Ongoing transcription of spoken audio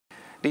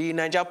The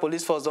Naija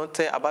Police Force don't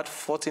tell about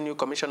 40 new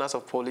commissioners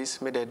of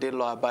police made their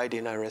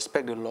law-abiding and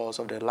respect the laws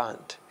of the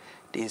land.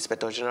 The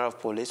Inspector General of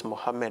Police,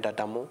 Mohammed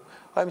Adamu,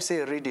 say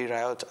read the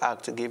Riot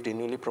Act gave the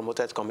newly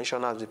promoted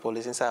commissioner of the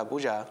police inside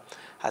Abuja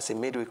as he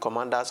made with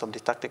commanders of the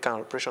tactical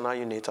and operational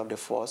unit of the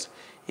force.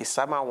 His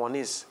Sama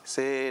Wanis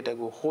say they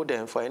will hold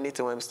them for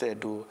anything they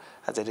do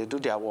as they do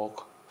their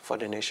work for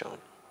the nation.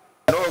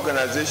 No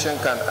organization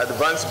can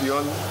advance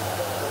beyond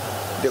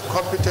the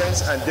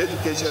competence and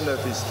dedication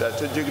of its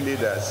strategic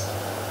leaders.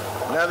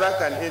 Neither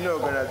can any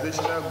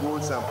organizational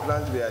goals and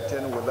plans be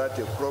attained without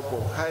a crop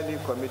of highly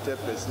committed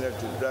personnel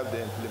to drive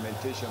the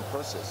implementation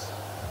process.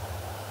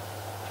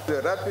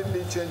 The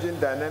rapidly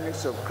changing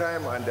dynamics of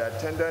crime and the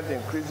attendant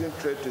increasing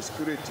threat to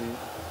security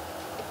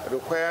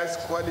requires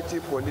quality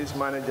police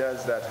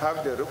managers that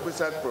have the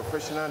requisite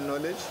professional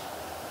knowledge,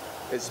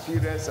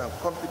 experience, and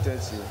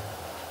competency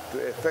to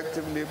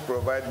effectively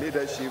provide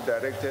leadership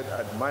directed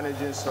at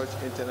managing such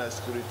internal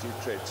security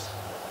threats.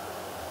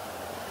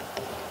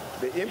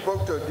 The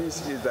impact of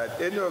this is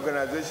that any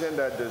organization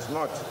that does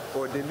not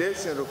or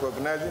delays in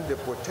recognizing the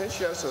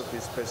potentials of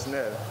its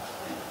personnel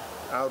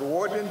and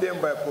rewarding them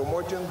by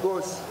promoting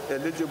those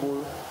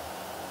eligible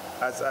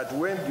as at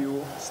when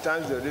due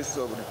stands the risk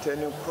of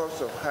returning crops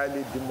of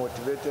highly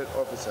demotivated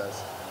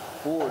officers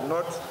who will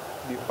not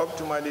be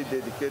optimally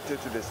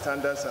dedicated to the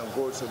standards and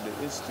goals of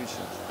the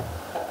institutions.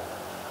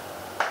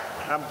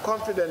 I'm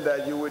confident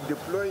that you will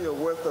deploy your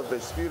wealth of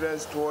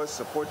experience towards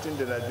supporting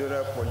the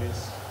Nigeria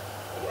Police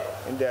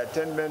in the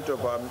attainment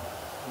of our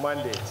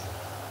mandate,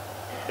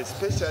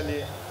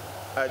 especially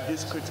at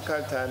this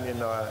critical time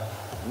in our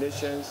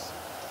nation's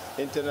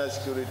internal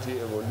security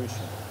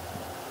evolution.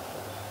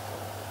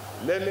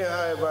 Let me,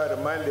 however,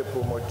 remind the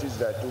promotees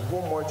that to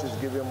whom much is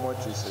given,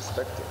 much is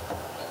expected.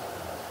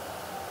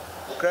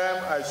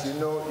 Crime, as you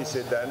know, is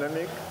a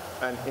dynamic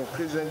and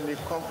increasingly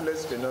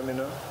complex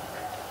phenomenon,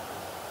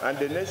 and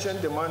the nation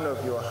demands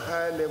of your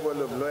high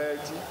level of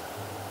loyalty,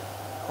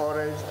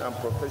 courage, and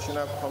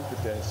professional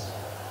competence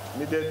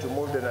needed to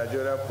move the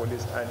Nigeria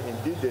Police and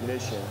indeed the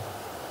nation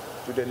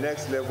to the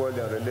next level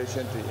in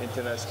relation to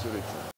internal security.